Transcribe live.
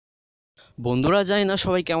বন্ধুরা জানি না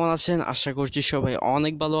সবাই কেমন আছেন, আশা করছি সবাই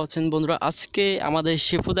অনেক ভালো আছেন। বন্ধুরা আজকে আমাদের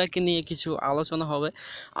শেফুদাকে নিয়ে কিছু আলোচনা হবে।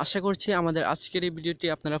 আশা করছি আমাদের আজকের এই ভিডিওটি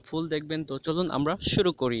আপনারা ফুল দেখবেন। তো চলুন আমরা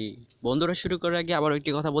শুরু করি। বন্ধুরা শুরু করার আগে আবার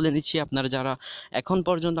একটি কথা বলে নিচ্ছি, আপনারা যারা এখন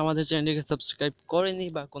পর্যন্ত আমাদের চ্যানেলটিকে সাবস্ক্রাইব করেনি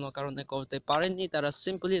বা কোনো কারণে করতে পারেননি তারা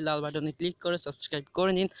সিম্পলি লাল বাটনে ক্লিক করে সাবস্ক্রাইব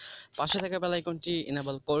করে নিন। পাশে থাকা বেল আইকনটি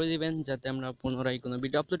এনেবল করে দিবেন যাতে আমরা পুনরায় কোনো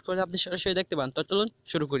ভিডিও আপলোড করে আপনি সরাসরি দেখতে পান। তো চলুন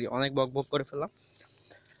শুরু করি, অনেক বক বক করে ফেললাম।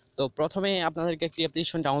 তো প্রথমে আপনাদেরকে একটি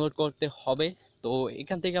অ্যাপ্লিকেশন ডাউনলোড করতে হবে। তো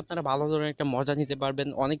এখান থেকে আপনারা ভালো ধরনের একটা মজা নিতে পারবেন,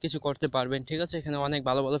 অনেক কিছু করতে পারবেন, ঠিক আছে। এখানে অনেক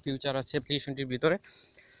ভালো ভালো ফিউচার আছে অ্যাপ্লিকেশনটির ভিতরে।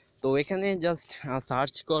 তো এখানে জাস্ট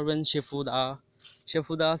সার্চ করবেন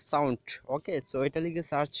শেফুদা সাউন্ড। ওকে, সো এটা লিখে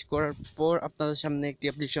সার্চ করার পর আপনাদের সামনে একটি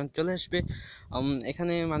অ্যাপ্লিকেশন চলে আসবে।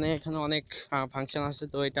 এখানে অনেক ফাংশন আছে,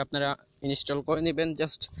 তো এটা আপনারা ইনস্টল করে নেবেন।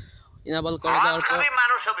 জাস্ট ইনাবল করে দেওয়ার পর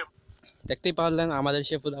দেখতেই পারলেন আমাদের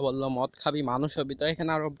শেফুদা বললো মদ খাবি মানুষ হবি। তো এখানে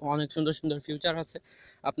আরো অনেক সুন্দর সুন্দর ফিউচার আছে,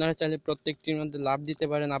 আপনারা চাইলে প্রত্যেকটির মধ্যে লাভ দিতে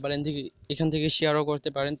পারেন, আবার এখান থেকে শেয়ারও করতে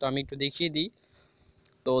পারেন। তো আমি একটু দেখিয়ে দিই।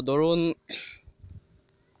 তো ধরুন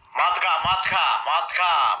মদ খা মদ খা মদ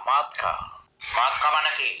খা মদ খা মদ খা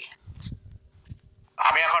মানে কি?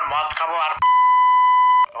 আমি এখন মদ খাবো আর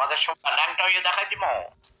আমাদের সব ন্যাংটা হয়ে দেখাই দিব।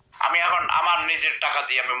 আমি এখন আমার নিজের টাকা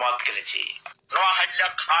দিয়ে আমি মদ কিনেছি। নোয়াখাইলা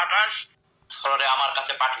খাটাস ধরে আমার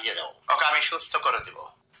কাছে পাঠিয়ে দাও, ওকে আমি সুস্থ করে দিব।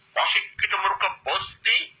 অশিক্ষিত মূর্খ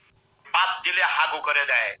বস্তি বাদ দিলে হাগু করে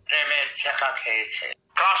দেয়। প্রেমের ছেঁকা খেয়েছে,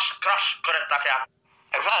 ক্রস ক্রস করে তাকে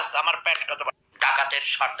আমার পেট কত ডাকাতের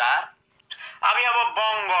সর্দার। আমি হবো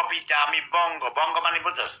বঙ্গ পিতা, আমি বঙ্গ। বঙ্গ মানে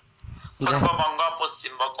বুঝছ? পূর্ববঙ্গ,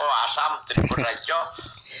 পশ্চিমবঙ্গ, আসাম, ত্রিপুরা রাজ্য,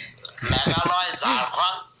 মেঘালয়,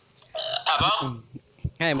 ঝাড়খণ্ড এবং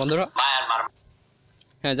হ্যাঁ বন্ধুরা, মায়ানমার।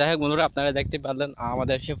 হ্যাঁ যাই হোক বন্ধুরা, আপনারা দেখতে পারলেন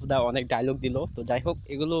আমাদের শেফুদা অনেক ডায়লগ দিল। তো যাই হোক,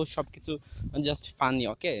 এগুলো সব কিছু জাস্ট ফানি।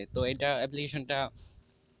 ওকে, তো এটা অ্যাপ্লিকেশনটা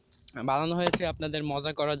বানানো হয়েছে আপনাদের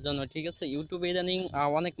মজা করার জন্য, ঠিক আছে। ইউটিউবে ইদানিং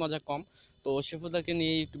অনেক মজা কম, তো শেফুদাকে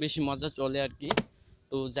নিয়ে একটু বেশি মজা চলে আর কি।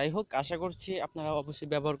 তো যাই হোক, আশা করছি আপনারা অবশ্যই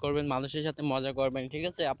ব্যবহার করবেন, মানুষের সাথে মজা করবেন, ঠিক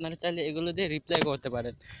আছে। আপনারা চাইলে এগুলো দিয়ে রিপ্লাই করতে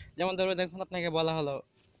পারেন। যেমন ধরো দেখুন, আপনাকে বলা হলো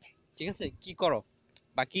ঠিক আছে কি করো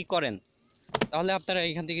বা কি করেন, তাহলে আপনারা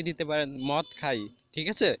এখান থেকে দিতে পারেন মদ খাই, ঠিক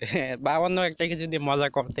আছে। বা অন্য একটা কিছু দিয়ে মজা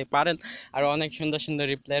করতে পারেন। আর অনেক সুন্দর সুন্দর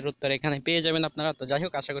রিপ্লাইয়ের উত্তর এখানে পেয়ে যাবেন আপনারা। তো যাই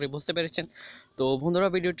হোক, আশা করি বুঝতে পেরেছেন। তো বন্ধুরা,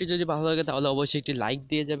 ভিডিওটি যদি ভালো লাগে তাহলে অবশ্যই একটি লাইক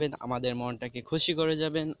দিয়ে যাবেন, আমাদের মনটাকে খুশি করে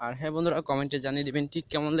যাবেন। আর হ্যাঁ বন্ধুরা, কমেন্টে জানিয়ে দিবেন ঠিক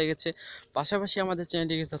কেমন লেগেছে। পাশাপাশি আমাদের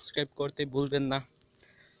চ্যানেলটিকে সাবস্ক্রাইব করতে ভুলবেন না।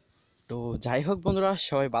 তো যাই হোক বন্ধুরা,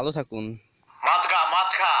 সবাই ভালো থাকুন। মদ খা মদ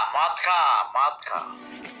খা মদ খা মদ খা।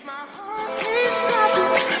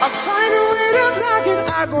 I find a way to block it.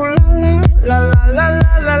 I go la la la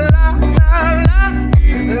la la la la la la la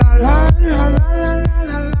la la la la la.